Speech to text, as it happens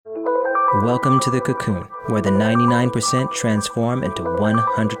Welcome to the Cocoon, where the 99% transform into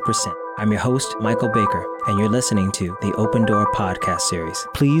 100%. I'm your host, Michael Baker, and you're listening to the Open Door podcast series.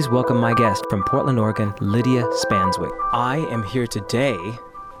 Please welcome my guest from Portland, Oregon, Lydia Spanswick. I am here today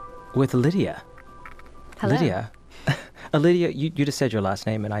with Lydia. Hello. Lydia, you just said your last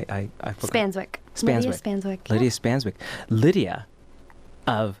name, and I forgot. Spanswick. Lydia Spanswick. Lydia Spanswick. Lydia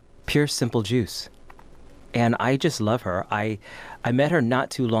of Pure Simple Juice. And I just love her. I met her not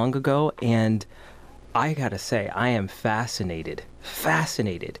too long ago, and I gotta say, I am fascinated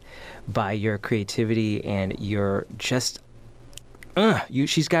by your creativity and your just,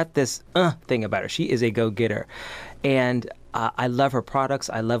 she's got this thing about her. She is a go-getter. And I love her products.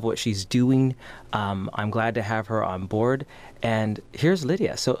 I love what she's doing. I'm glad to have her on board. And here's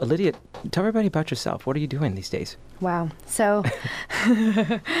Lydia. So Lydia, tell everybody about yourself. What are you doing these days? Wow. So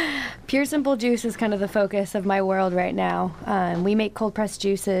Pure Simple Juice is kind of the focus of my world right now. We make cold pressed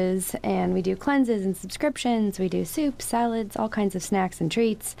juices, and we do cleanses and subscriptions. We do soups, salads, all kinds of snacks and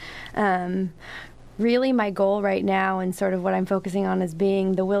treats. Really, my goal right now and sort of what I'm focusing on is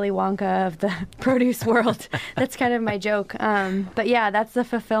being the Willy Wonka of the produce world. That's kind of my joke. But yeah, that's the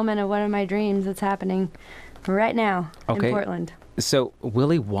fulfillment of one of my dreams that's happening right now in Portland. So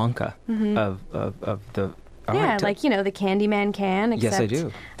Willy Wonka of the... Yeah, like, the Candyman can, except yes, I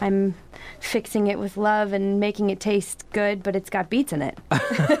do. I'm fixing it with love and making it taste good, but it's got beets in it.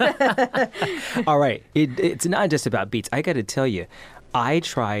 All right. It's not just about beets. I got to tell you, I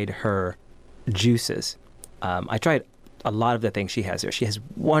tried her juices. I tried a lot of the things she has there. She has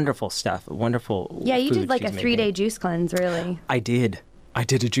wonderful stuff, wonderful Yeah, you did like a making. 3-day juice cleanse, really. I did a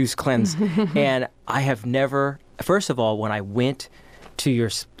juice cleanse. And I have never, first of all, when I went to your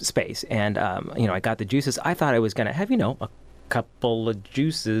space and, I got the juices, I thought I was going to have, a couple of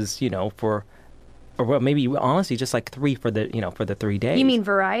juices, maybe honestly just like 3 for the 3 days. You mean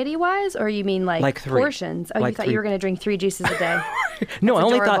variety-wise, or you mean like 3 portions? Oh, like you thought 3. You were going to drink 3 juices a day? No, I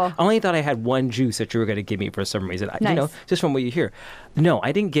adorable. only thought I had 1 juice that you were going to give me for some reason. Nice. Just from what you hear. No,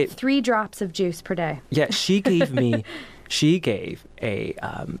 I didn't get 3 drops of juice per day. Yeah, she gave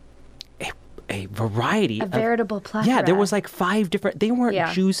a variety. A veritable plethora. Yeah, there was like 5 different, they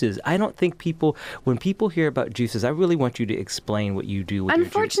weren't juices. I don't think when people hear about juices, I really want you to explain what you do with your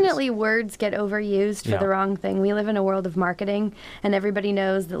juices. Unfortunately, words get overused for the wrong thing. We live in a world of marketing, and everybody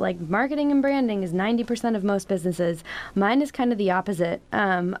knows that marketing and branding is 90% of most businesses. Mine is kind of the opposite.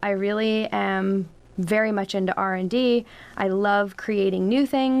 I really am very much into R&D. I love creating new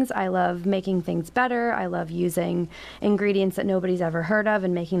things. I love making things better. I love using ingredients that nobody's ever heard of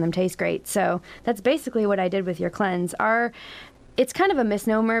and making them taste great. So that's basically what I did with your cleanse. It's kind of a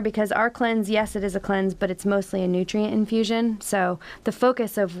misnomer because our cleanse, yes, it is a cleanse, but it's mostly a nutrient infusion. So the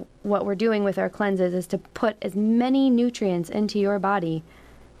focus of what we're doing with our cleanses is to put as many nutrients into your body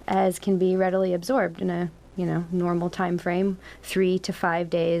as can be readily absorbed in a normal time frame. 3 to 5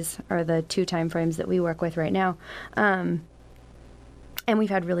 days are the 2 time frames that we work with right now. And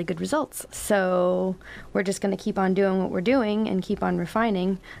we've had really good results. So we're just going to keep on doing what we're doing and keep on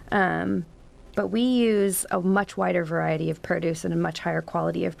refining. But we use a much wider variety of produce and a much higher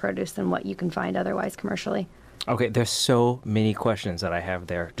quality of produce than what you can find otherwise commercially. Okay, there's so many questions that I have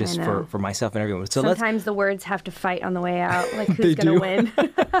there just for myself and everyone. So sometimes the words have to fight on the way out, like who's going to win.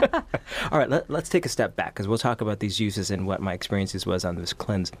 All right, let's take a step back because we'll talk about these uses and what my experiences was on this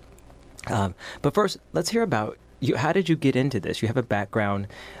cleanse. But first, let's hear about you. How did you get into this? You have a background.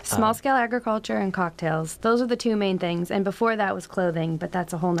 Small-scale agriculture and cocktails. Those are the 2 main things. And before that was clothing, but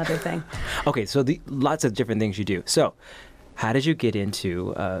that's a whole nother thing. Okay, so lots of different things you do. So how did you get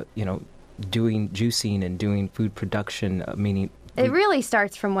into, doing juicing and doing food production, meaning... It really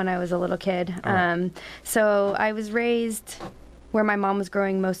starts from when I was a little kid. So I was raised where my mom was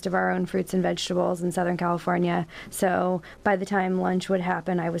growing most of our own fruits and vegetables in Southern California. So by the time lunch would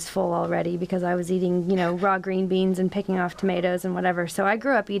happen, I was full already because I was eating, raw green beans and picking off tomatoes and whatever. So I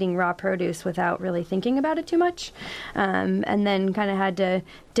grew up eating raw produce without really thinking about it too much. And then kind of had to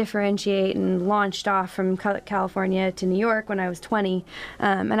differentiate and launched off from California to New York when I was 20.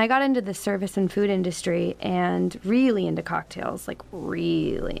 And I got into the service and food industry and really into cocktails,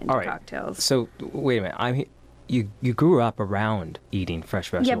 cocktails. So wait a minute. You grew up around eating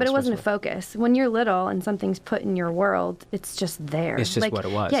fresh vegetables. Yeah, but it wasn't a focus. When you're little and something's put in your world, it's just there. It's just what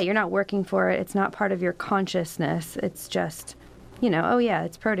it was. Yeah, you're not working for it. It's not part of your consciousness. It's just,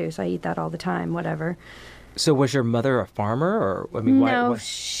 it's produce. I eat that all the time, whatever. So was your mother a farmer, or No,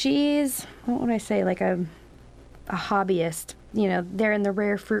 she's, what would I say, like a hobbyist. they're in the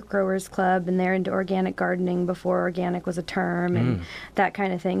Rare Fruit Growers Club, and they're into organic gardening before organic was a term, and that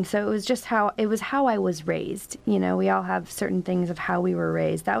kind of thing. So it was just how I was raised. We all have certain things of how we were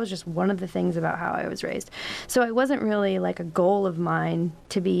raised. That was just one of the things about how I was raised. So it wasn't really like a goal of mine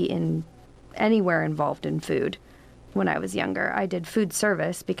to be anywhere involved in food. When I was younger, I did food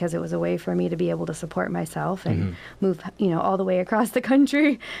service because it was a way for me to be able to support myself and move, all the way across the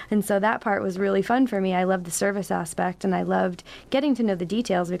country. And so that part was really fun for me. I loved the service aspect, and I loved getting to know the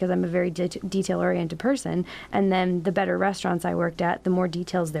details because I'm a very detail-oriented person. And then the better restaurants I worked at, the more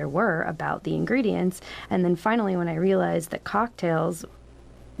details there were about the ingredients. And then finally, when I realized that cocktails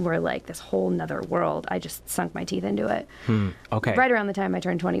were like this whole nother world, I just sunk my teeth into it. Okay. Right around the time I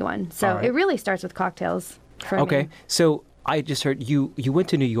turned 21. So It really starts with cocktails. Okay, so I just heard you went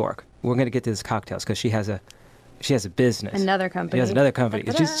to New York. We're going to get to this cocktails because she has a business. Another company. She has another company.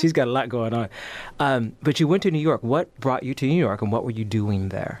 She's got a lot going on. But you went to New York. What brought you to New York, and what were you doing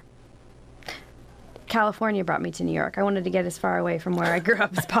there? California brought me to New York. I wanted to get as far away from where I grew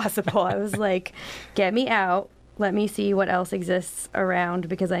up as possible. I was like, get me out. Let me see what else exists around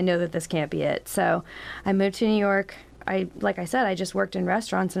because I know that this can't be it. So I moved to New York. Like I said, I just worked in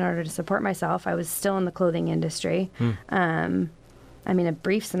restaurants in order to support myself. I was still in the clothing industry. A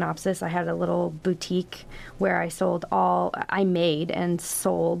brief synopsis, I had a little boutique where I made and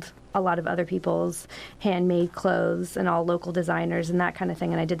sold a lot of other people's handmade clothes and all local designers and that kind of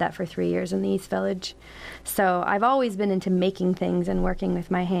thing. And I did that for 3 years in the East Village. So I've always been into making things and working with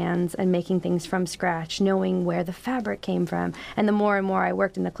my hands and making things from scratch, knowing where the fabric came from. And the more and more I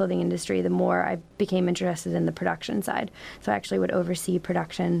worked in the clothing industry, the more I became interested in the production side. So I actually would oversee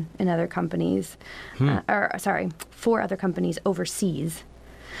production in other companies, for other companies overseas.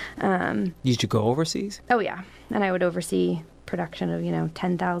 Did you go overseas? Oh, yeah. And I would oversee production of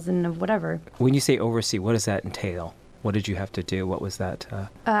 10,000 of whatever. When you say oversee, what does that entail? What did you have to do? What was that?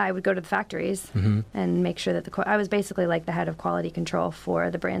 I would go to the factories and make sure that I was basically like the head of quality control for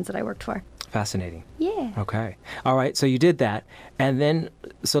the brands that I worked for. Fascinating. Yeah. Okay. All right. So you did that, and then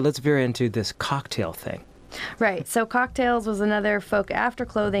let's veer into this cocktail thing. Right. So cocktails was another focus. After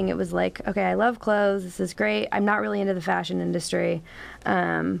clothing, it was like, okay, I love clothes. This is great. I'm not really into the fashion industry.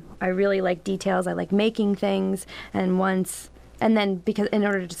 I really like details. I like making things. And then because in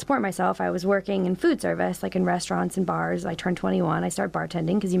order to support myself, I was working in food service, like in restaurants and bars. I turned 21. I started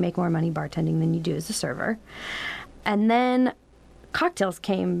bartending because you make more money bartending than you do as a server. And then cocktails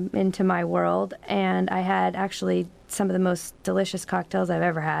came into my world, and I had actually some of the most delicious cocktails I've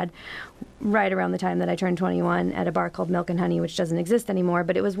ever had right around the time that I turned 21 at a bar called Milk and Honey, which doesn't exist anymore,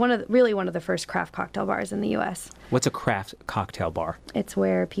 but it was one of the first craft cocktail bars in the U.S. What's a craft cocktail bar? It's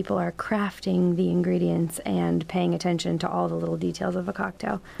where people are crafting the ingredients and paying attention to all the little details of a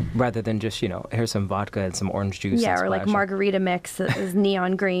cocktail. Rather than just, here's some vodka and some orange juice. Yeah, or like margarita mix that is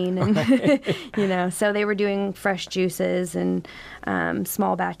neon green. And, so they were doing fresh juices and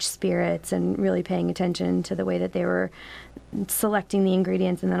small batch spirits and really paying attention to the way that they were selecting the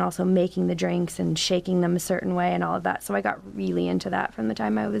ingredients and then also making the drinks and shaking them a certain way and all of that. So I got really into that from the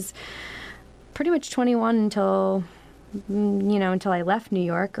time I was pretty much 21 until I left New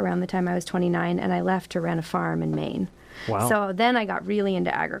York around the time I was 29, and I left to run a farm in Maine. Wow. So then I got really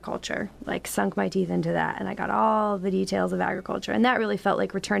into agriculture, like sunk my teeth into that, and I got all the details of agriculture. And that really felt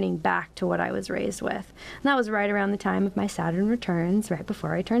like returning back to what I was raised with. And that was right around the time of my Saturn returns, right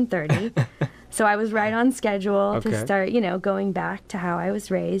before I turned 30. So I was right on schedule to start, going back to how I was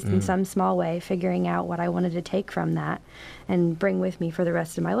raised in some small way, figuring out what I wanted to take from that and bring with me for the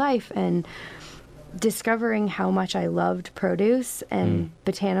rest of my life. And discovering how much I loved produce and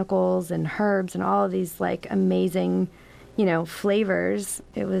botanicals and herbs and all of these like amazing, flavors.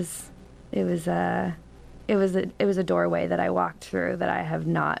 It was a doorway that I walked through that I have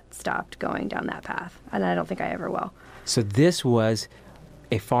not stopped going down that path, and I don't think I ever will. So this was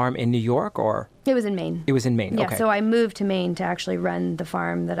a farm in New York, or? It was in Maine. It was in Maine, yeah, okay. So I moved to Maine to actually run the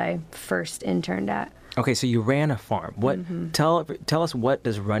farm that I first interned at. Okay, so you ran a farm. What? Tell us, what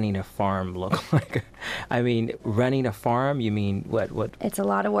does running a farm look like? I mean, running a farm, you mean what? It's a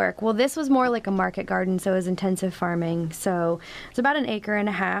lot of work. Well, this was more like a market garden, so it was intensive farming. So it's about 1.5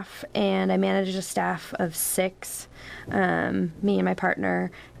 acres, and I managed a staff of 6, me and my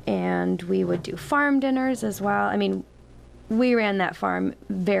partner, and we would do farm dinners as well. I mean, we ran that farm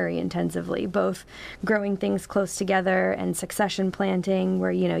very intensively, both growing things close together and succession planting,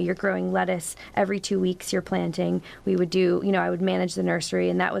 where, you're growing lettuce every 2 weeks, you're planting. We would do, I would manage the nursery,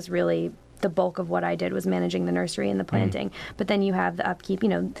 and that was really the bulk of what I did, was managing the nursery and the planting. But then you have the upkeep,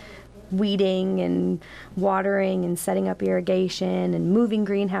 weeding and watering and setting up irrigation and moving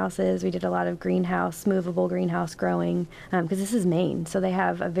greenhouses. We did a lot of movable greenhouse growing, because this is Maine, so they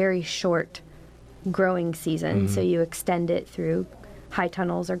have a very short growing season, so you extend it through high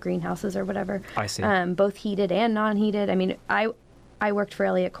tunnels or greenhouses or whatever. I see. Both heated and non-heated. I mean, I worked for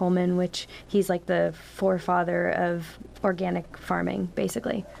Elliott Coleman, which he's like the forefather of organic farming,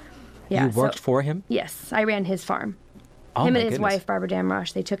 basicically. Yeah, you worked for him? Yes, I ran his farm. Oh, him my and his goodness. wife, Barbara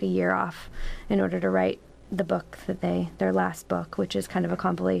Damrosch, they took a year off in order to write the book their last book, which is kind of a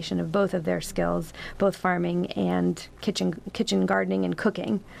compilation of both of their skills, both farming and kitchen gardening and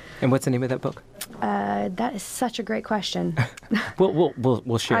cooking. And what's the name of that book? That is such a great question. We'll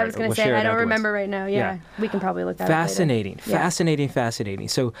share it. I was going We'll to say, share it I don't afterwards. remember right now. Yeah, we can probably look that up later. Fascinating.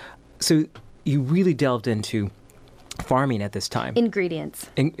 So you really delved into farming at this time. Ingredients.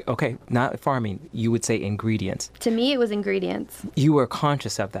 Okay, not farming. You would say ingredients. To me, it was ingredients. You were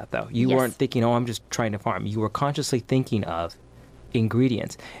conscious of that, though. You Yes. weren't thinking, oh, I'm just trying to farm. You were consciously thinking of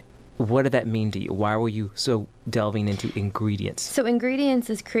ingredients. What did that mean to you? Why were you so delving into ingredients? So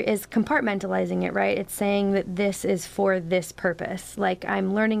ingredients is compartmentalizing it, right? It's saying that this is for this purpose. Like,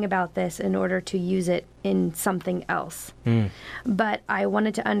 I'm learning about this in order to use it in something else. But I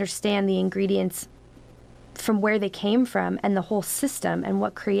wanted to understand the ingredients from where they came from and the whole system and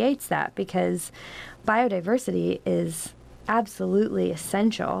what creates that, because biodiversity is absolutely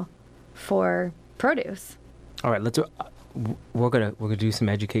essential for produce. All right, we're gonna do some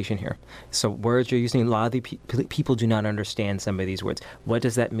education here. So words you're using, a lot of the people do not understand some of these words. What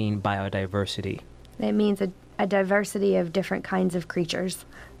does that mean, biodiversity? It means a diversity of different kinds of creatures.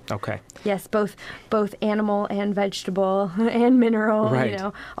 Okay. Yes, both animal and vegetable and mineral, Right.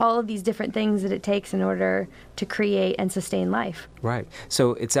 All of these different things that it takes in order to create and sustain life. Right.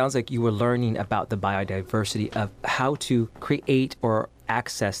 So it sounds like you were learning about the biodiversity of how to create or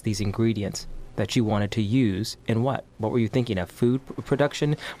access these ingredients that you wanted to use in what? What were you thinking of? Food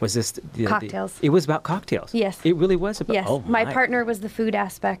production? Was this Cocktails. It was about cocktails. Yes. It really was about. Yes, Oh, my partner was the food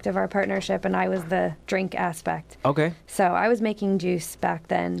aspect of our partnership, and I was the drink aspect. Okay. So I was making juice back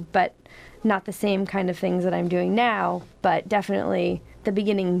then, but not the same kind of things that I'm doing now, but definitely the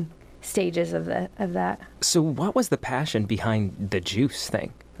beginning stages of that. So what was the passion behind the juice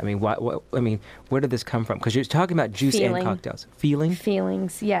thing? I mean, where did this come from? Because you're talking about juice Feeling. and cocktails. Feeling?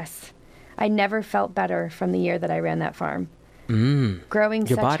 Feelings, yes. I never felt better from the year that I ran that farm. Growing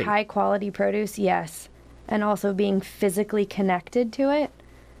Your such body. high quality produce, yes. And also being physically connected to it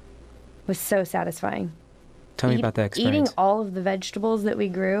was so satisfying. Tell me about that experience. Eating all of the vegetables that we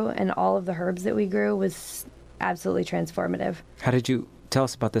grew and all of the herbs that we grew was absolutely transformative. How did you tell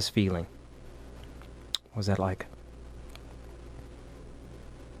us about this feeling? What was that like?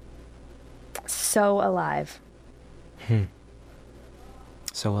 So alive.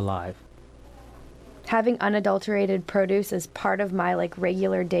 So alive. Having unadulterated produce as part of my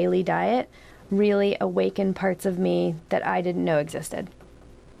regular daily diet really awakened parts of me that I didn't know existed.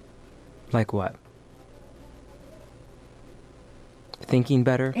 Like what? Thinking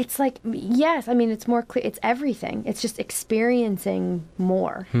better? It's yes, I mean, it's more clear. It's everything. It's just experiencing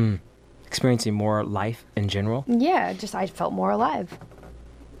more. Experiencing more life in general? Yeah, I felt more alive.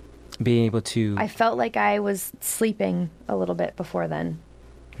 Being able to... I felt like I was sleeping a little bit before then.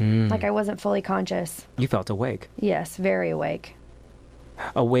 Like I wasn't fully conscious. You felt awake. Yes, very awake.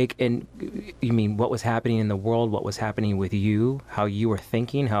 Awake, and you mean what was happening in the world, what was happening with you, how you were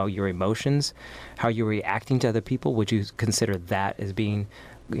thinking, how your emotions, how you were reacting to other people? Would you consider that as being,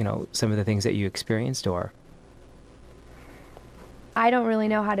 some of the things that you experienced, or? I don't really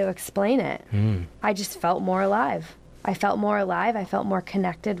know how to explain it. I just felt more alive. I felt more alive. I felt more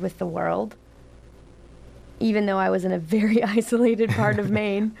connected with the world. Even though I was in a very isolated part of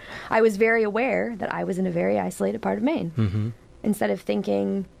Maine, I was very aware that I was in a very isolated part of Maine. Instead of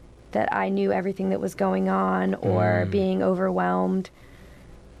thinking that I knew everything that was going on or being overwhelmed.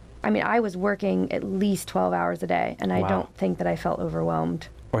 I mean, I was working at least 12 hours a day, and I Wow. don't think that I felt overwhelmed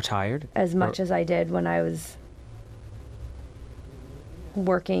Or tired? as much as I did when I was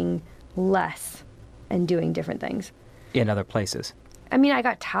working less and doing different things. In other places. I mean, I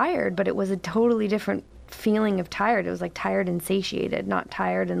got tired, but it was a totally different feeling of tired. It was tired and satiated, not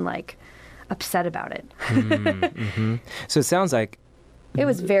tired and upset about it. So it sounds like... It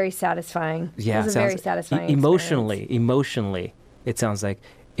was very satisfying. Yeah, it was a very satisfying emotionally, it sounds like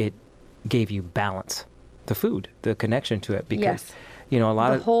it gave you balance. The food, the connection to it. Because, Yes. a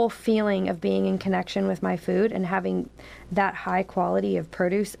lot The whole feeling of being in connection with my food and having that high quality of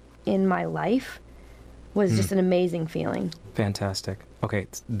produce in my life was just an amazing feeling. Fantastic. Okay,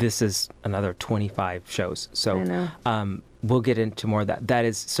 this is another 25 shows. So, I know. we'll get into more of that. That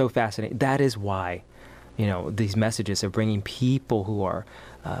is so fascinating. That is why, these messages of bringing people who are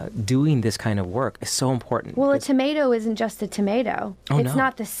doing this kind of work is so important. Well, a tomato isn't just a tomato. It's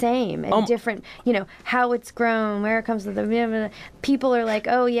not the same and different, how it's grown, where it comes from. People are like,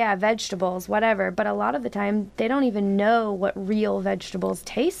 oh yeah, vegetables, whatever. But a lot of the time, they don't even know what real vegetables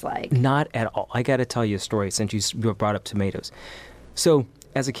taste like. Not at all. I got to tell you a story since you brought up tomatoes. So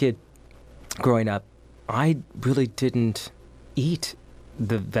as a kid growing up, I really didn't eat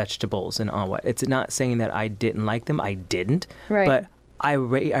the vegetables and all what. It's not saying that I didn't like them. I didn't. Right. But I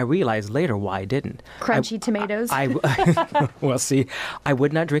realized later why I didn't. Crunchy tomatoes. Well, see, I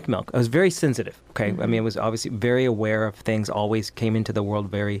would not drink milk. I was very sensitive. Okay, I mean, I was obviously very aware of things. Always came into the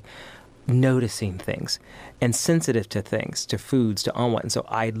world very noticing things and sensitive to things, to foods, to on what. And so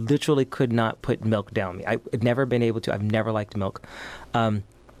I literally could not put milk down me. I've never been able to. I've never liked milk.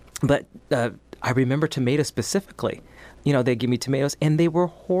 But I remember tomatoes specifically. They give me tomatoes, and they were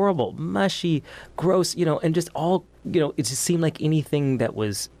horrible, mushy, gross, and just all, it just seemed like anything that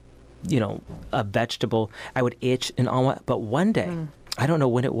was, a vegetable. I would itch and all that. But one day, I don't know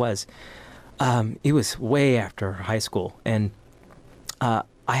when it was way after high school, and I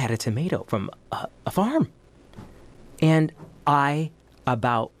had a tomato from a farm. And I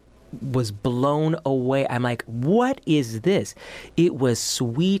was blown away. I'm like, what is this? It was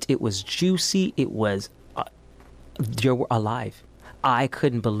sweet. It was juicy. It was you're alive. I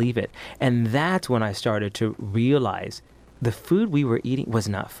couldn't believe it. And that's when I started to realize the food we were eating was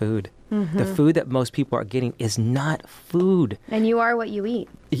not food. Mm-hmm. The food that most people are getting is not food. And you are what you eat.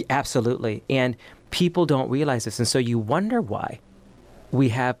 Absolutely. And people don't realize this. And so you wonder why we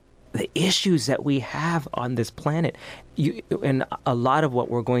have the issues that we have on this planet. And a lot of what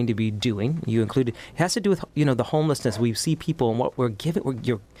we're going to be doing, you included, has to do with, the homelessness. We see people and what we're giving.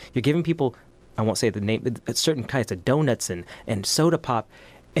 You're giving people, I won't say the name, certain kinds of donuts and soda pop,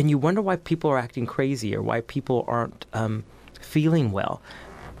 and you wonder why people are acting crazy or why people aren't feeling well.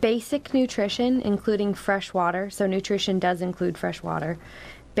 Basic nutrition, including fresh water, so nutrition does include fresh water.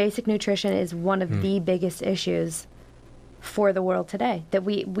 Basic nutrition is one of the biggest issues for the world today that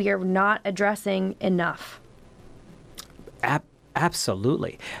we are not addressing enough.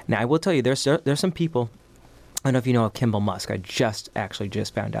 Absolutely. Now, I will tell you, there's some people. I don't know if you know of Kimball Musk. I just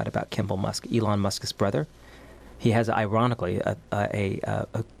found out about Kimball Musk, Elon Musk's brother. He has, ironically, a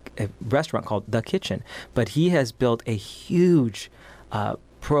restaurant called The Kitchen, but he has built a huge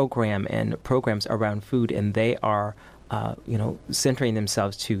program and programs around food, and they are, centering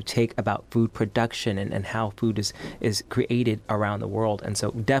themselves to take about food production and how food is created around the world. And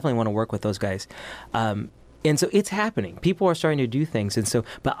so definitely want to work with those guys. And so it's happening. People are starting to do things. And so,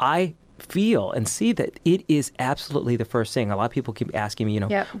 but I feel and see that it is absolutely the first thing. A lot of people keep asking me,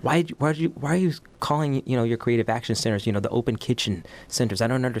 why are you calling, your creative action centers, the open kitchen centers? I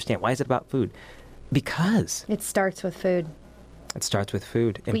don't understand. Why is it about food? Because it starts with food. It starts with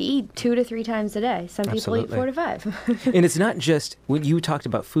food. And we eat 2 to 3 times a day. Some people eat 4 to 5. And it's not just, when you talked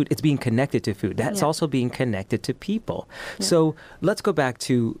about food, it's being connected to food. That's also being connected to people. Yeah. So let's go back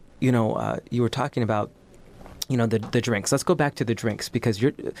to, you were talking about, the drinks. Let's go back to the drinks, because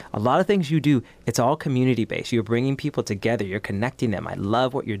a lot of things you do, it's all community-based. You're bringing people together. You're connecting them. I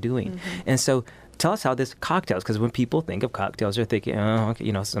love what you're doing. Mm-hmm. And so tell us how this cocktails, because when people think of cocktails, they're thinking,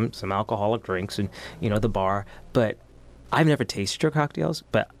 some alcoholic drinks and, the bar. But I've never tasted your cocktails,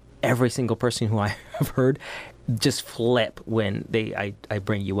 but every single person who I have heard just flip when I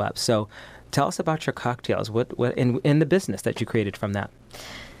bring you up. So tell us about your cocktails, what in the business that you created from that.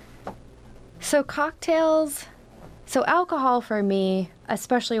 So cocktails... So alcohol for me,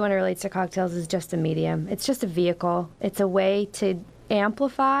 especially when it relates to cocktails, is just a medium. It's just a vehicle. It's a way to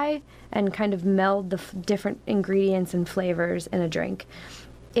amplify and kind of meld the different ingredients and flavors in a drink.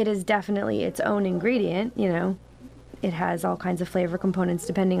 It is definitely its own ingredient, It has all kinds of flavor components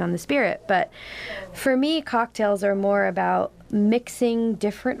depending on the spirit. But for me, cocktails are more about mixing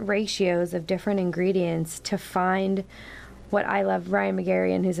different ratios of different ingredients to find what I love. Ryan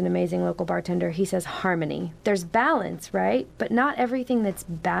McGarrian, who's an amazing local bartender, he says harmony. There's balance, right? But not everything that's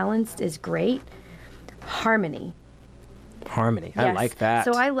balanced is great. Harmony. Harmony. Yes. I like that.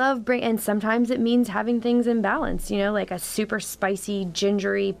 So I love and sometimes it means having things in balance, like a super spicy,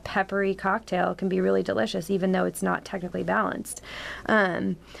 gingery, peppery cocktail can be really delicious, even though it's not technically balanced.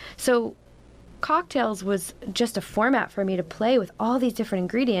 So cocktails was just a format for me to play with all these different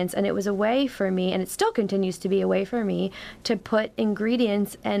ingredients, and it was a way for me, and it still continues to be a way for me, to put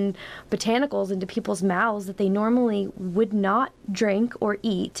ingredients and botanicals into people's mouths that they normally would not drink or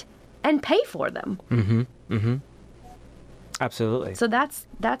eat and pay for them. Mm-hmm. Mm-hmm. Absolutely. So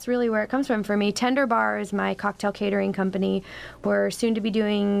that's really where it comes from for me. Tender Bar is my cocktail catering company. We're soon to be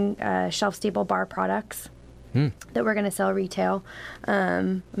doing shelf-stable bar products that we're going to sell retail.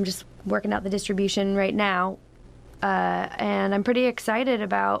 I'm just working out the distribution right now. And I'm pretty excited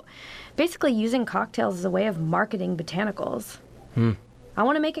about basically using cocktails as a way of marketing botanicals. I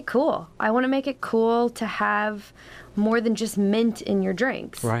want to make it cool. I want to make it cool to have more than just mint in your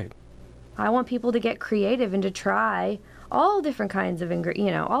drinks. Right. I want people to get creative and to try all different kinds of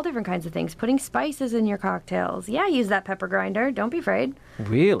all different kinds of things. Putting spices in your cocktails. Yeah, use that pepper grinder. Don't be afraid.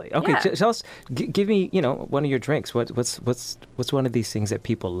 Really? Okay, Yeah. tell us. Give me, one of your drinks. What's one of these things that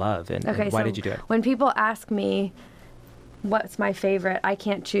people love, and why so did you do it? When people ask me what's my favorite, I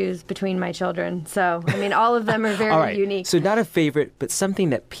can't choose between my children. So, I mean, all of them are very All right. unique. So not a favorite, but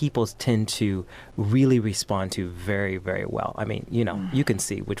something that people tend to really respond to very, very well. I mean, you can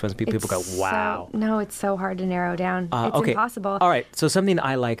see which ones people go, wow. No, it's so hard to narrow down. It's Okay. impossible. All right. So something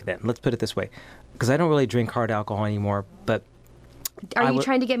I like then. Let's put it this way, because I don't really drink hard alcohol anymore, but Are you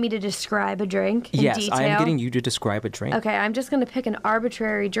trying to get me to describe a drink in yes, detail? I am getting you to describe a drink. Okay, I'm just going to pick an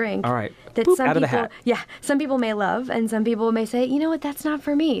arbitrary drink. All right. That Boop, some out of the people, hat. yeah, some people may love, and some people may say, you know what, that's not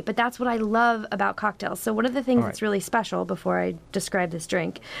for me. But that's what I love about cocktails. So one of the things All right. that's really special, before I describe this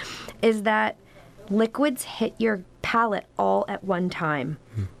drink, is that liquids hit your palate all at one time.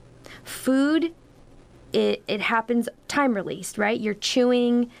 Food, it happens time released, right? You're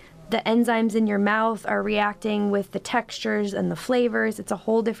chewing. The enzymes in your mouth are reacting with the textures and the flavors. It's a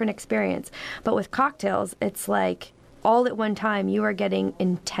whole different experience. But with cocktails, it's like all at one time you are getting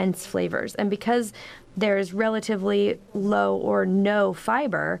intense flavors. And because there's relatively low or no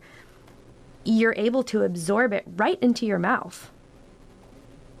fiber, you're able to absorb it right into your mouth,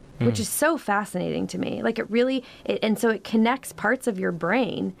 which is so fascinating to me. Like and so it connects parts of your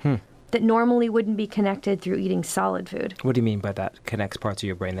brain that normally wouldn't be connected through eating solid food. What do you mean by that? Connects parts of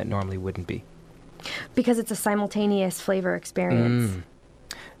your brain that normally wouldn't be? Because it's a simultaneous flavor experience.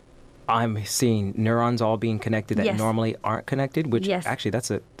 I'm seeing neurons all being connected that Yes. normally aren't connected, which Yes. actually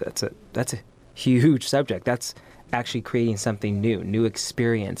that's a huge subject. That's actually creating something new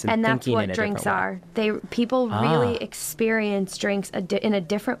experience, and And that's thinking in what a drinks different way. are. People really experience drinks in a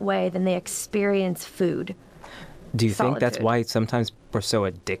different way than they experience food. Do you think solid that's food. why sometimes we're so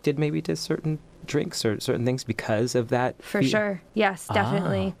addicted maybe to certain drinks or certain things because of that? For sure. Yes,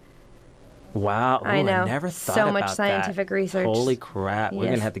 definitely. Wow. Ooh, I know. never thought So about much scientific that. research. Holy crap. We're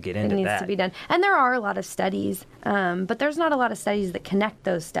going to have to get into It needs that. to be done. And there are a lot of studies, but there's not a lot of studies that connect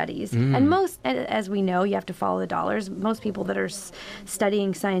those studies. Mm. And most, as we know, you have to follow the dollars. Most people that are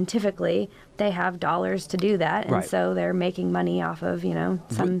studying scientifically, they have dollars to do that. And Right. so they're making money off of,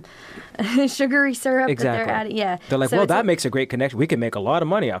 some sugary syrup that Exactly. they're adding. Yeah. They're like, So well, it's that makes a great connection. We can make a lot of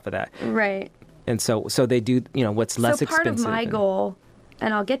money off of that. Right. And so they do, what's less So part expensive. of my and- goal,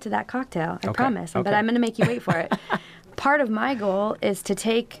 and I'll get to that cocktail, I Okay, promise, but okay. I'm going to make you wait for it. Part of my goal is to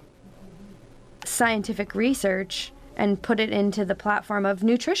take scientific research and put it into the platform of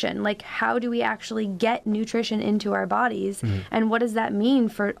nutrition. Like, how do we actually get nutrition into our bodies? Mm-hmm. And what does that mean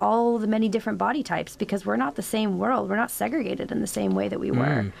for all the many different body types? Because we're not the same world. We're not segregated in the same way that we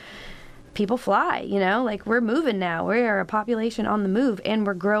were. People fly, like we're moving now. We are a population on the move and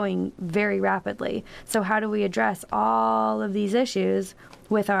we're growing very rapidly. So how do we address all of these issues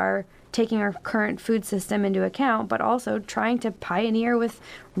with taking our current food system into account, but also trying to pioneer with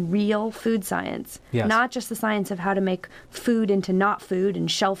real food science? Yes. Not just the science of how to make food into not food and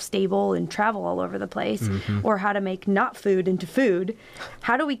shelf stable and travel all over the place, or how to make not food into food.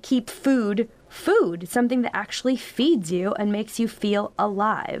 How do we keep food, something that actually feeds you and makes you feel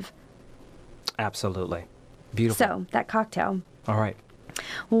alive? Absolutely. Beautiful. So, that cocktail. All right.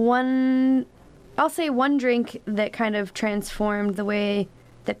 I'll say one drink that kind of transformed the way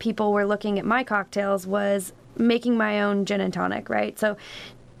that people were looking at my cocktails was making my own gin and tonic, right? So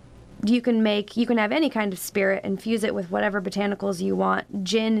you can have any kind of spirit, infuse it with whatever botanicals you want.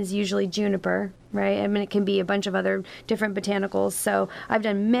 Gin is usually juniper, right? I mean, it can be a bunch of other different botanicals. So I've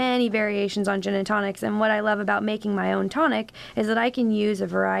done many variations on gin and tonics. And what I love about making my own tonic is that I can use a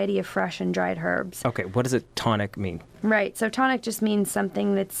variety of fresh and dried herbs. Okay. What does a tonic mean? Right. So tonic just means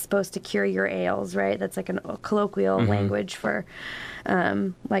something that's supposed to cure your ails, right? That's like a colloquial language for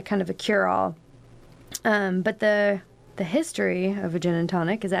like kind of a cure-all. But the history of a gin and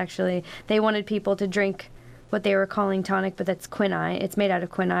tonic is actually they wanted people to drink what they were calling tonic, but that's quinine. It's made out of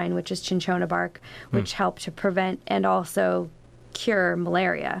quinine, which is cinchona bark, which helped to prevent and also cure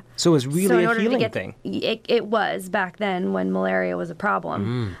malaria. So it was really in a order to healing get, thing. It was back then when malaria was a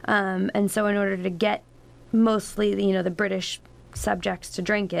problem. And so in order to get mostly the British subjects to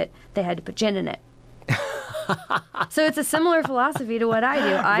drink it, they had to put gin in it. So it's a similar philosophy to what I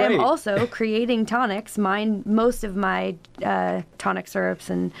do. I am Right. also creating tonics. Most of my tonic syrups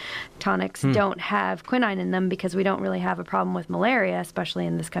and tonics don't have quinine in them because we don't really have a problem with malaria, especially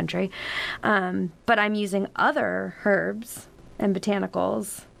in this country. But I'm using other herbs and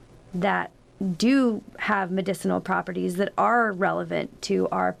botanicals that do have medicinal properties that are relevant to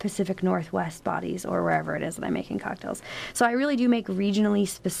our Pacific Northwest bodies or wherever it is that I'm making cocktails. So I really do make regionally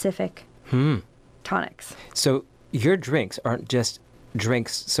specific tonics. So your drinks aren't just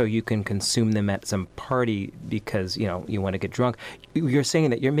drinks so you can consume them at some party because, you know, you want to get drunk. You're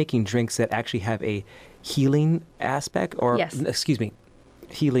saying that you're making drinks that actually have a healing aspect or, Yes. excuse me,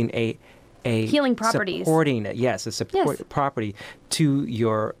 healing a Healing properties. Supporting, yes, a support Yes. property to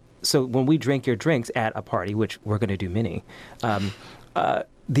your. So when we drink your drinks at a party, which we're going to do many,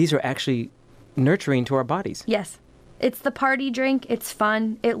 these are actually nurturing to our bodies. Yes. It's the party drink. It's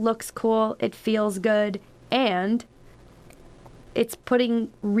fun. It looks cool. It feels good. And it's putting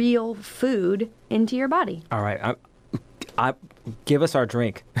real food into your body. All right, I give us our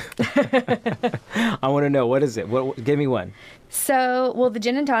drink. I want to know, what is it? Give me one. So, well, the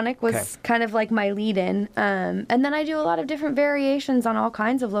gin and tonic was Okay. kind of like my lead-in. And then I do a lot of different variations on all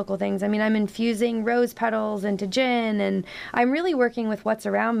kinds of local things. I mean, I'm infusing rose petals into gin, and I'm really working with what's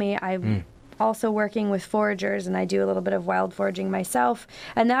around me. I'm also working with foragers, and I do a little bit of wild foraging myself.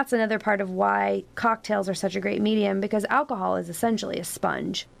 And that's another part of why cocktails are such a great medium, because alcohol is essentially a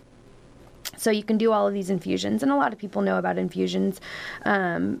sponge. So you can do all of these infusions, and a lot of people know about infusions.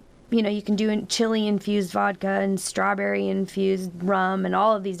 You know, you can do chili-infused vodka and strawberry-infused rum and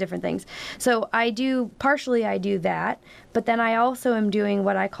all of these different things. So I do that, but then I also am doing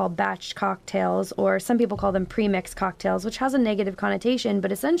what I call batched cocktails, or some people call them pre-mixed cocktails, which has a negative connotation,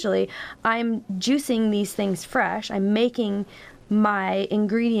 but essentially I'm juicing these things fresh. I'm making my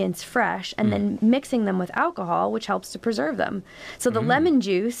ingredients fresh and then mixing them with alcohol, which helps to preserve them. So the lemon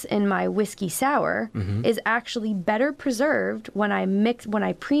juice in my whiskey sour is actually better preserved when I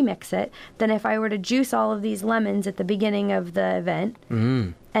pre-mix it than if I were to juice all of these lemons at the beginning of the event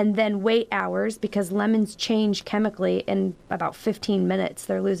and then wait hours, because lemons change chemically in about 15 minutes.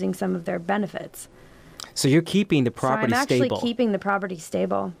 They're losing some of their benefits. So you're keeping the property so I'm actually stable. keeping the property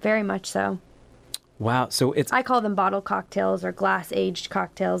stable, very much so. Wow. So it's I call them bottle cocktails or glass-aged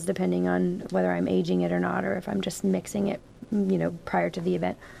cocktails, depending on whether I'm aging it or not, or if I'm just mixing it, you know, prior to the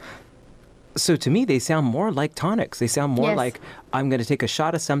event. so to me they sound more like tonics. They sound more Yes. like I'm going to take a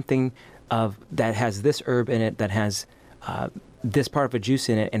shot of something that has this herb in it, that has this part of a juice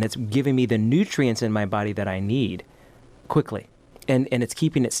in it, and it's giving me the nutrients in my body that I need quickly, and it's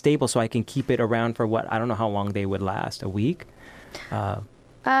keeping it stable so I can keep it around for what, I don't know how long they would last, a week.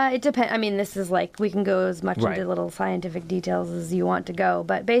 It depends. I mean, this is like, we can go as much Right. into little scientific details as you want to go,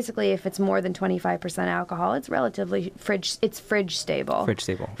 but basically, if it's more than 25% alcohol, it's relatively fridge stable. Fridge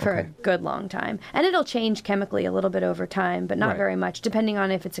stable, For a okay. good long time. And it'll change chemically a little bit over time, but not Right. very much, depending on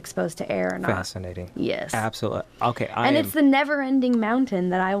if it's exposed to air or not. Fascinating. Yes. Absolutely. Okay. And it's the never-ending mountain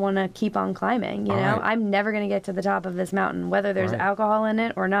that I want to keep on climbing. You All know, right. I'm never going to get to the top of this mountain, whether there's Right. alcohol in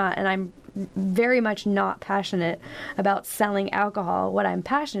it or not. And I'm very much not passionate about selling alcohol. What I'm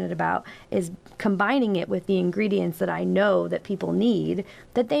passionate about is combining it with the ingredients that I know that people need,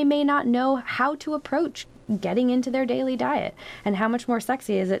 that they may not know how to approach getting into their daily diet. And how much more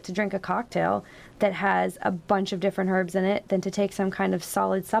sexy is it to drink a cocktail that has a bunch of different herbs in it than to take some kind of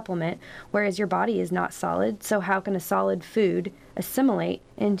solid supplement, whereas your body is not solid. So how can a solid food assimilate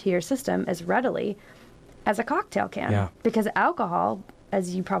into your system as readily as a cocktail can? Yeah. Because alcohol,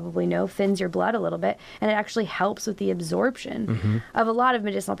 as you probably know, thins your blood a little bit, and it actually helps with the absorption of a lot of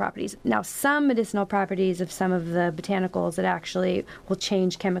medicinal properties. Now, some medicinal properties of some of the botanicals, it actually will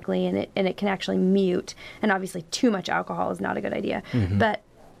change chemically, and it can actually mute. And obviously, too much alcohol is not a good idea. But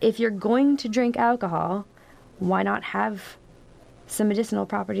if you're going to drink alcohol, why not have some medicinal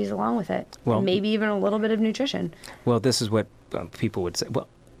properties along with it? Well- And maybe even a little bit of nutrition. Well, this is what people would say. Well,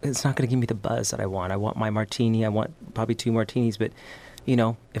 it's not going to give me the buzz that I want. I want my martini. I want probably 2 martinis, but you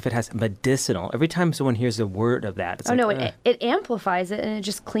know, if it has medicinal, every time someone hears the word of that, it's Oh, like, no, "Ugh." it amplifies it, and it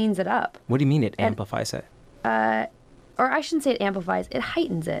just cleans it up. What do you mean it amplifies it? Or I shouldn't say it amplifies, it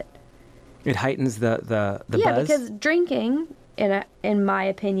heightens it. It heightens the Yeah, buzz? because drinking, in my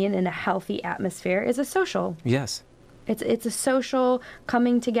opinion, in a healthy atmosphere, is a social. Yes. It's a social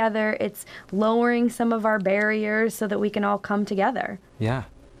coming together. It's lowering some of our barriers so that we can all come together. Yeah.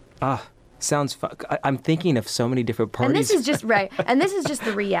 Sounds fun. I'm thinking of so many different parties. And this is just right. And this is just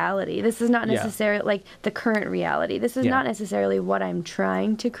the reality. This is not Yeah. necessarily like the current reality. This is Yeah. not necessarily what I'm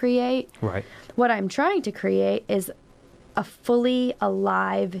trying to create. Right. What I'm trying to create is a fully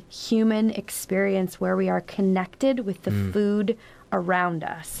alive human experience where we are connected with the food around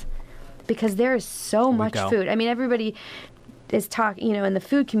us. Because there is so much food. I mean, everybody is talking, in the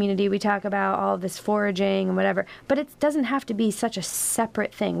food community, we talk about all this foraging and whatever, but it doesn't have to be such a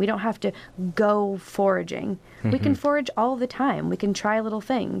separate thing. We don't have to go foraging. We can forage all the time. We can try little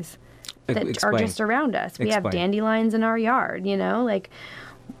things that are just around us. We have dandelions in our yard, like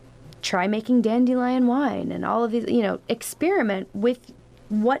try making dandelion wine and all of these, experiment with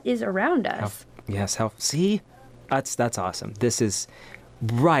what is around us. See, that's awesome. This is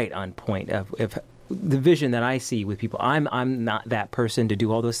right on point of the vision that I see with people. I'm not that person to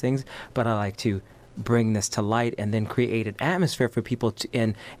do all those things, but I like to bring this to light and then create an atmosphere for people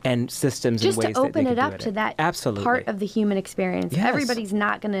to, and systems just and ways to open that they it can up do to that Absolutely. Part of the human experience. Yes. Everybody's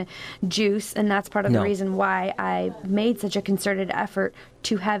not going to juice, and that's part of the reason why I made such a concerted effort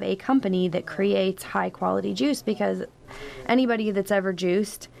to have a company that creates high quality juice, because anybody that's ever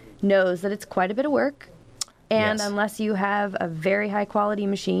juiced knows that it's quite a bit of work. And unless you have a very high quality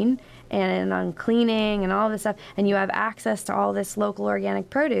machine and on cleaning and all this stuff, and you have access to all this local organic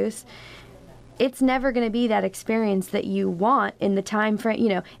produce, it's never going to be that experience that you want in the time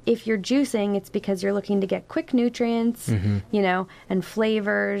frame. If you're juicing, it's because you're looking to get quick nutrients, and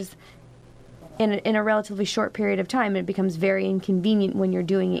flavors in a relatively short period of time. It becomes very inconvenient when you're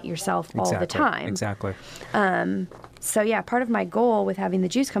doing it yourself all the time. Exactly. So yeah, part of my goal with having the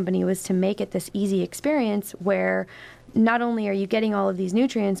juice company was to make it this easy experience where not only are you getting all of these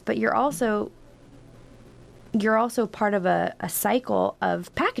nutrients, but you're also part of a cycle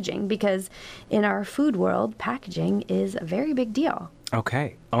of packaging, because in our food world, packaging is a very big deal.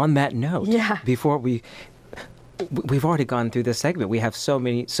 Okay. On that note, before we've already gone through this segment. We have so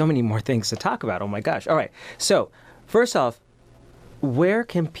many more things to talk about. Oh my gosh. All right. So first off, where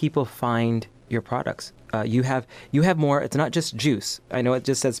can people find your products? You have more. It's not just juice. I know it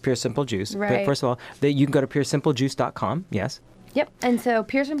just says Pure Simple Juice. Right. But first of all, you can go to puresimplejuice.com. Yes. Yep. And so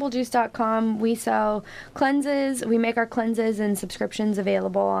puresimplejuice.com, we sell cleanses. We make our cleanses and subscriptions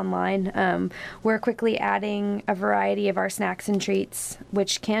available online. We're quickly adding a variety of our snacks and treats,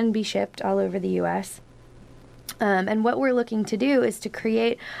 which can be shipped all over the U.S. And what we're looking to do is to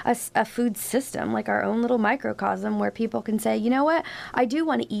create a food system, like our own little microcosm, where people can say, you know what, I do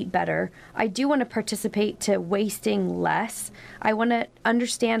want to eat better. I do want to participate to wasting less. I want to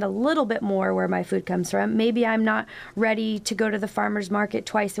understand a little bit more where my food comes from. Maybe I'm not ready to go to the farmer's market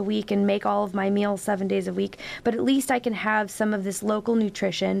twice a week and make all of my meals 7 days a week, but at least I can have some of this local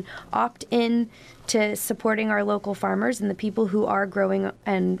nutrition, opt in to supporting our local farmers and the people who are growing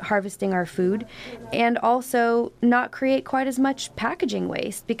and harvesting our food, and also not create quite as much packaging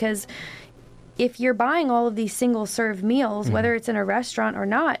waste. Because if you're buying all of these single serve meals, whether it's in a restaurant or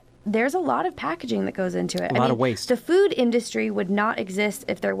not, there's a lot of packaging that goes into it. A lot of waste. The food industry would not exist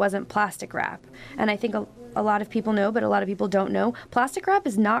if there wasn't plastic wrap. And I think a lot of people know, but a lot of people don't know, plastic wrap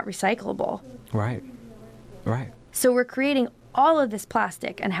is not recyclable. Right. So we're creating all of this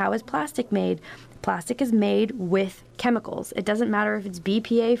plastic. And how is plastic made? Plastic is made with chemicals. It doesn't matter if it's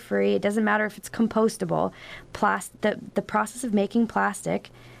BPA free. It doesn't matter if it's compostable. The process of making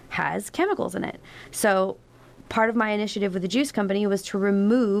plastic has chemicals in it. So part of my initiative with the juice company was to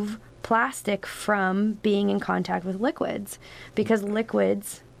remove plastic from being in contact with liquids, because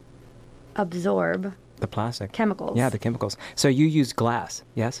liquids absorb the plastic chemicals. Yeah, the chemicals. So you use glass,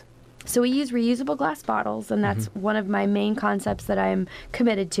 yes? So we use reusable glass bottles, and that's one of my main concepts that I'm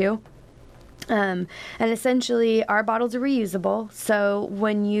committed to. And essentially, our bottles are reusable. So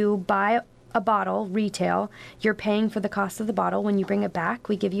when you buy a bottle retail, you're paying for the cost of the bottle. When you bring it back,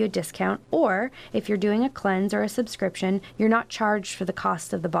 we give you a discount. Or if you're doing a cleanse or a subscription, you're not charged for the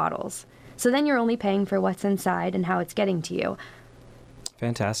cost of the bottles. So then you're only paying for what's inside and how it's getting to you.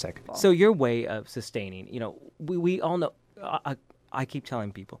 Fantastic. So your way of sustaining, we all know, I keep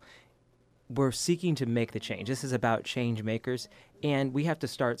telling people, we're seeking to make the change. This is about change makers, and we have to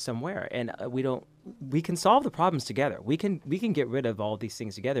start somewhere. And we can solve the problems together. We can get rid of all these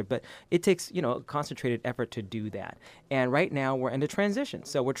things together, but it takes, a concentrated effort to do that. And right now we're in a transition.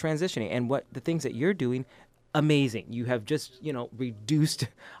 So we're transitioning, and what the things that you're doing, amazing. You have just, reduced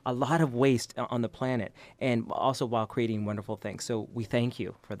a lot of waste on the planet, and also while creating wonderful things. So we thank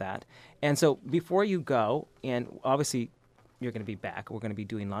you for that. And so before you go, and obviously you're going to be back. We're going to be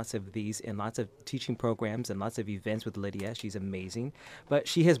doing lots of these and lots of teaching programs and lots of events with Lydia. She's amazing. But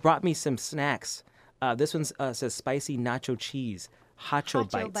she has brought me some snacks. This one says spicy nacho cheese,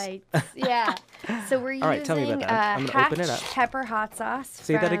 Hacho Bites. Yeah. So we're using right, tell me about that. I'm gonna open it up. Hatch pepper hot sauce.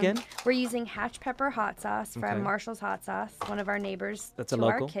 Say that again? We're using Hatch pepper hot sauce from Marshall's Hot Sauce, one of our neighbors That's a to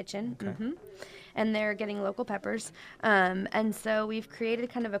local? our kitchen. Okay. and they're getting local peppers. And so we've created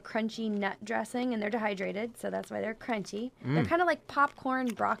kind of a crunchy nut dressing, and they're dehydrated, so that's why they're crunchy. They're kind of like popcorn,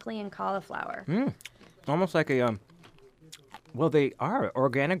 broccoli, and cauliflower. Almost like a, well, they are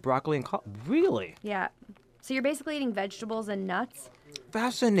organic broccoli and really? Yeah. So you're basically eating vegetables and nuts.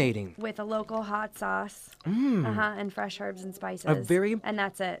 Fascinating. With a local hot sauce, and fresh herbs and spices. And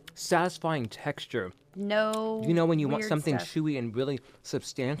that's it. Satisfying texture. No. You know when you want something stuff. chewy and really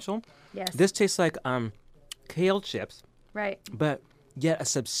substantial? Yes. This tastes like kale chips. Right. But yet a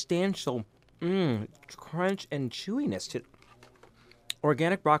substantial crunch and chewiness to it.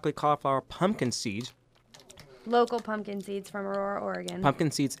 Organic broccoli, cauliflower, pumpkin seeds. Local pumpkin seeds from Aurora, Oregon.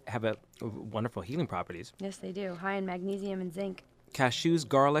 Pumpkin seeds have wonderful healing properties. Yes, they do. High in magnesium and zinc. Cashews,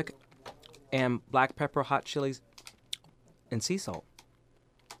 garlic, and black pepper, hot chilies, and sea salt.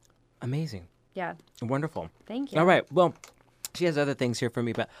 Amazing. Yeah. Wonderful. Thank you. All right. Well, she has other things here for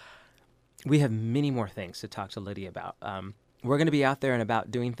me, but we have many more things to talk to Lydia about. We're going to be out there and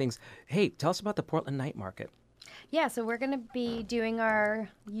about doing things. Hey, tell us about the Portland Night Market. Yeah, so we're going to be doing our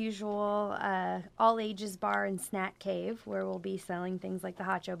usual all-ages bar and snack cave where we'll be selling things like the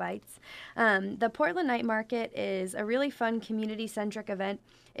Hacho Bites. The Portland Night Market is a really fun community-centric event.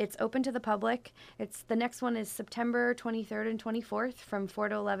 It's open to the public. The next one is September 23rd and 24th from 4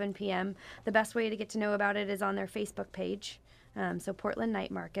 to 11 p.m. The best way to get to know about it is on their Facebook page, so Portland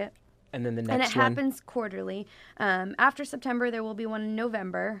Night Market. And then the next one? And it happens quarterly. After September, there will be one in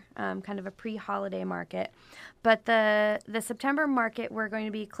November, kind of a pre-holiday market. But the September market, we're going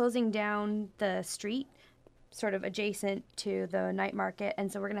to be closing down the street, sort of adjacent to the night market. And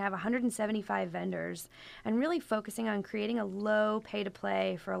so we're going to have 175 vendors and really focusing on creating a low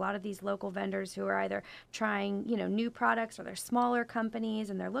pay-to-play for a lot of these local vendors who are either trying, new products or they're smaller companies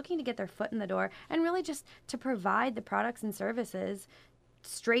and they're looking to get their foot in the door and really just to provide the products and services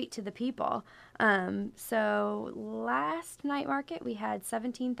straight to the people. So last night market, we had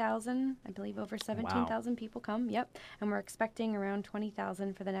 17,000, I believe over 17,000 people come. Yep. And we're expecting around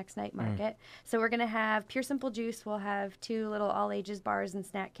 20,000 for the next night market. So we're going to have Pure Simple Juice. We'll have 2 little all ages bars and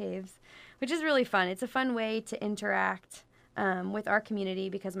snack caves, which is really fun. It's a fun way to interact with our community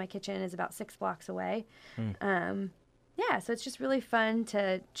because my kitchen is about 6 blocks away. Yeah, so it's just really fun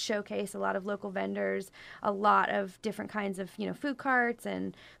to showcase a lot of local vendors, a lot of different kinds of, food carts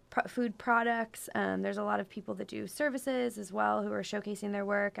and food products. There's a lot of people that do services as well who are showcasing their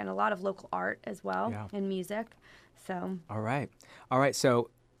work and a lot of local art as well and music. So. All right. So,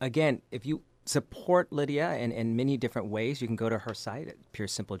 again, if you support Lydia in many different ways, you can go to her site at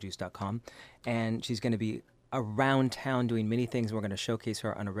puresimplejuice.com, and she's going to be around town doing many things. We're going to showcase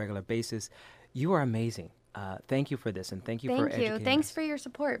her on a regular basis. You are amazing. Thank you for this, and thank you for educating us. Thanks for your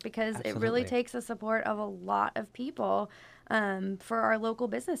support because it really takes the support of a lot of people for our local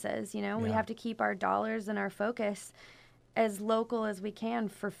businesses. We have to keep our dollars and our focus as local as we can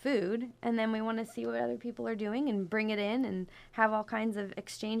for food, and then we want to see what other people are doing and bring it in and have all kinds of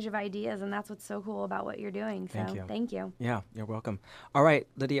exchange of ideas, and that's what's so cool about what you're doing. So thank you. Yeah, you're welcome. All right,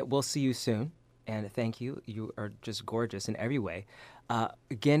 Lydia, we'll see you soon. And thank you. You are just gorgeous in every way.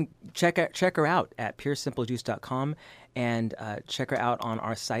 Again, check her out at puresimplejuice.com and check her out on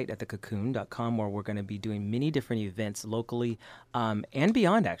our site at thecocoon.com, where we're going to be doing many different events locally and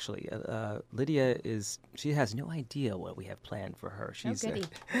beyond, actually. Lydia she has no idea what we have planned for her.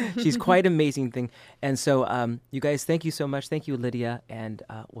 She's quite amazing thing. And so you guys, thank you so much. Thank you, Lydia, and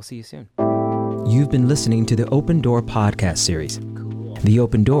we'll see you soon. You've been listening to the Open Door podcast series. Cool. The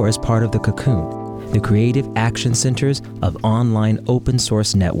Open Door is part of the Cocoon, the creative action centers of online open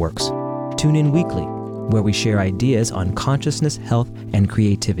source networks. Tune in weekly, where we share ideas on consciousness, health, and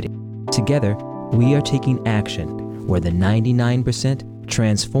creativity. Together, we are taking action where the 99%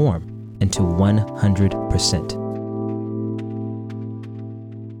 transform into 100%.